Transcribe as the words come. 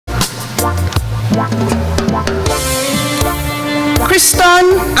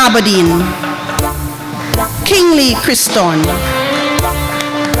Christon Aberdeen. Kingsley Christon.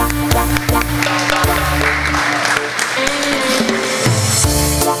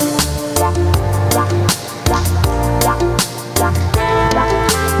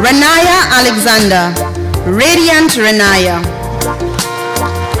 Renaya Alexander. Radiant Renaya.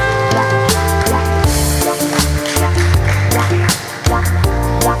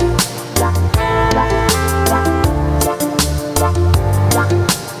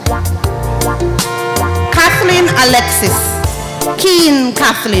 Kathleen Alexis. Keen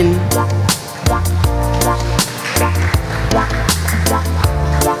Kathleen.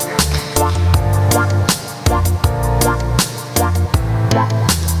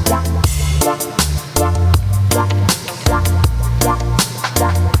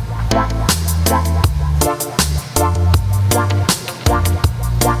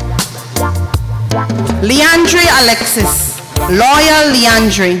 Leandre Alexis. Loyal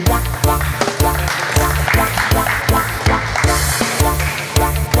Leandre.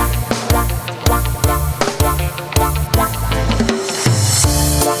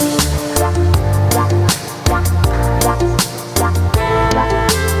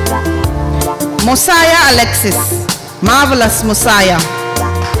 Mosiah Alexis. Marvelous Mosiah.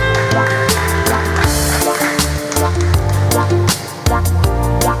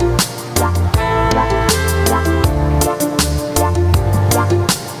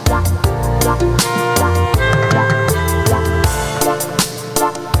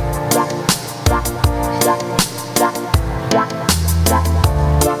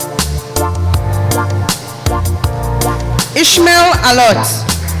 Ishmael Alot.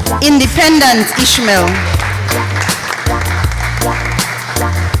 Independent Ishmael.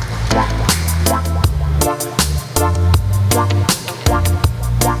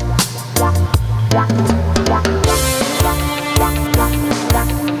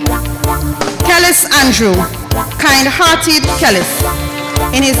 Kellis Andrew. Kind-hearted Kellis.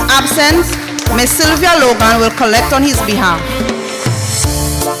 In his absence, Miss Sylvia Logan will collect on his behalf.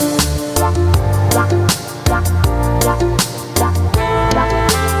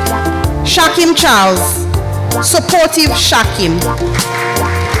 Shakim Charles. Supportive Shakim.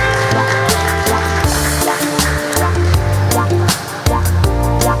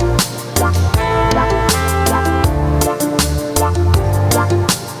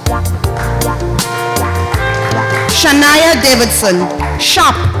 Shania Davidson.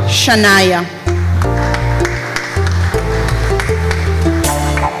 Sharp Shania.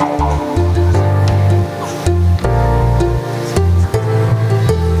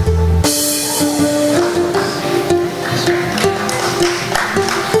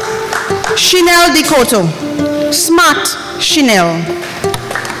 Chanel Decoto. Smart Chanel.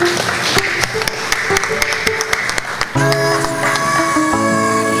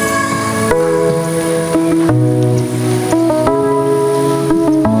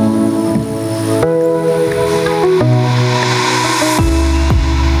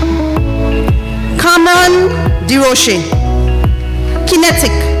 Cameron DeRoche.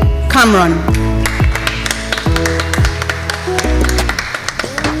 Kinetic Cameron.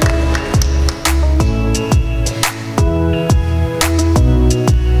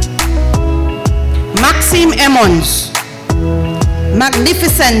 Maxime Emmons.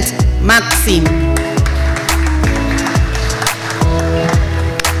 Magnificent Maxime.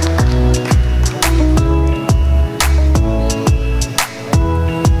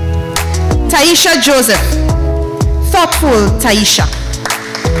 Taisha Joseph. Thoughtful Taisha.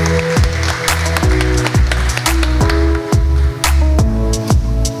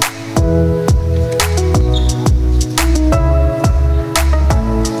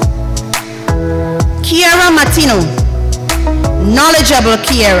 Kiera Martino. Knowledgeable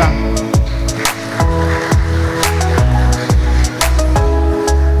Kiera.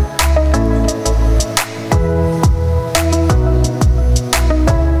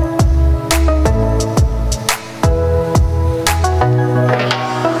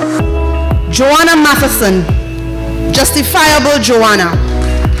 Joanna Matheson. Justifiable Joanna.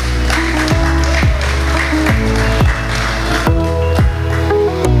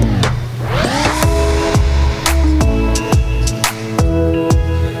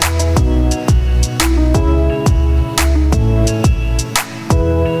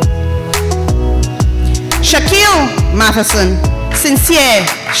 Shaquille Matheson. Sincere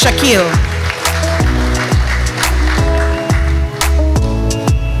Shaquille.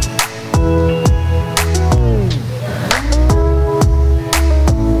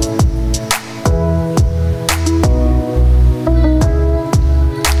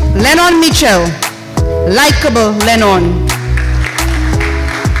 Lennon Mitchell. Likeable Lennon.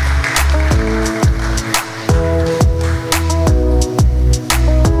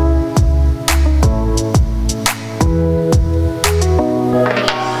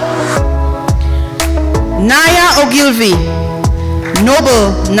 Naya Ogilvy,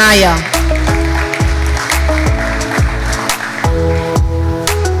 Noble Naya.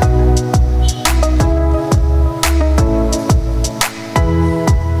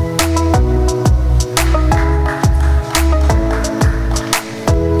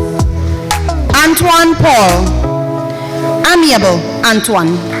 Antoine Paul, Amiable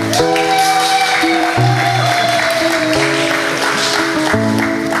Antoine.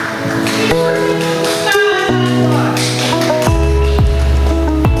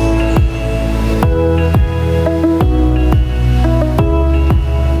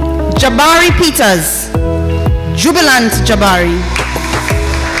 Jabari Peters, Jubilant Jabari.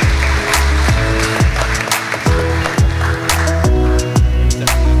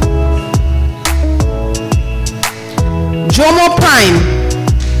 Jomo Prime,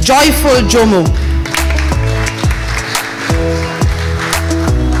 Joyful Jomo.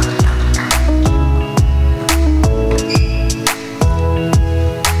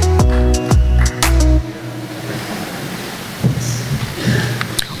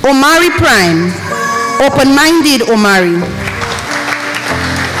 Omari Prime, Open-Minded Omari.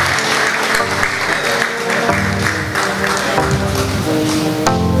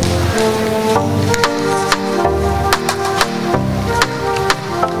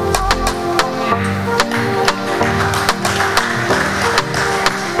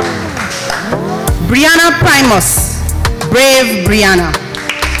 Brianna Primus, Brave Brianna.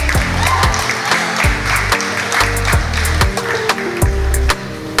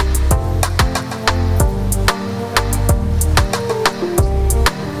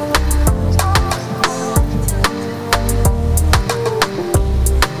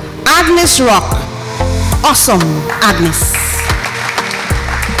 Agnes Rock, Awesome Agnes.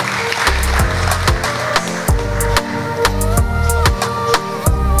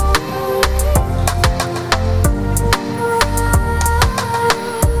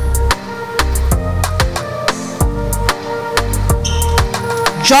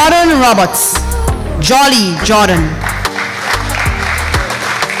 Jordan Roberts, Jolly Jordan.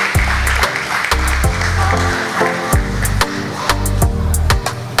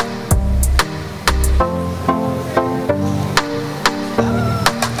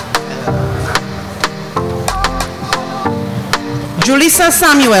 Julissa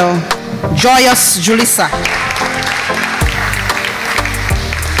Samuel, Joyous Julissa.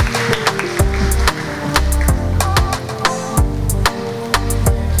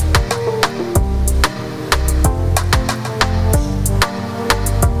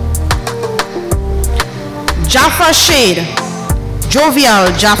 Jaffa Shade,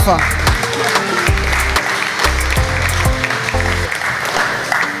 Jovial Jaffa.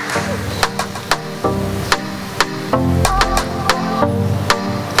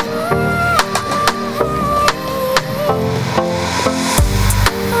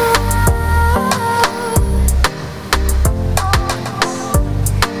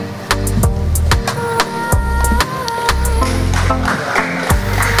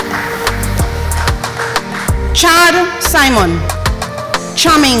 Chad Simon,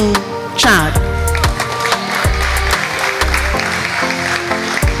 Charming Chad.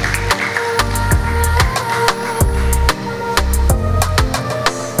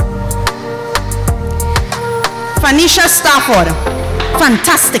 Fanisha Stafford,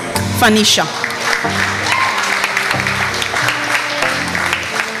 Fantastic Fanisha.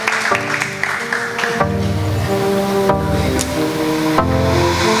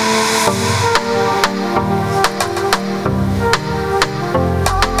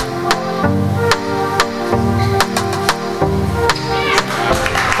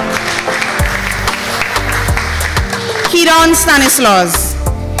 Kidon Stanislaus,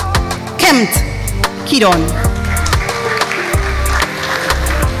 Kempt Kidon.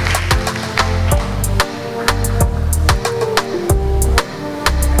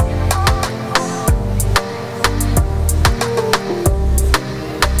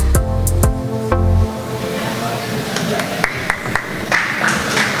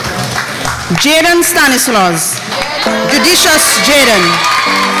 Jaden Stanislaus, Judicious Jaden.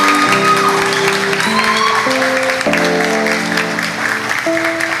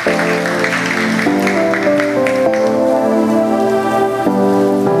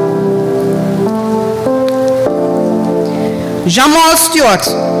 Jamal Stewart,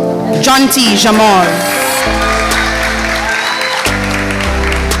 John T. Jamal.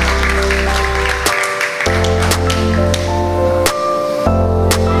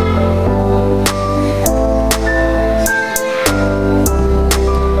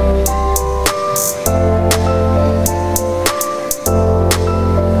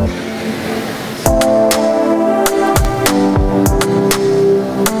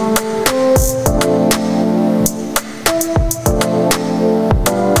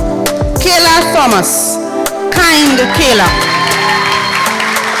 Thomas, kind Kayla.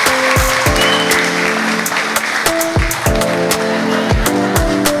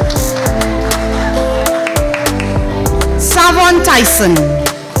 Savon Tyson,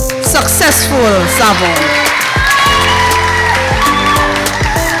 successful Savon.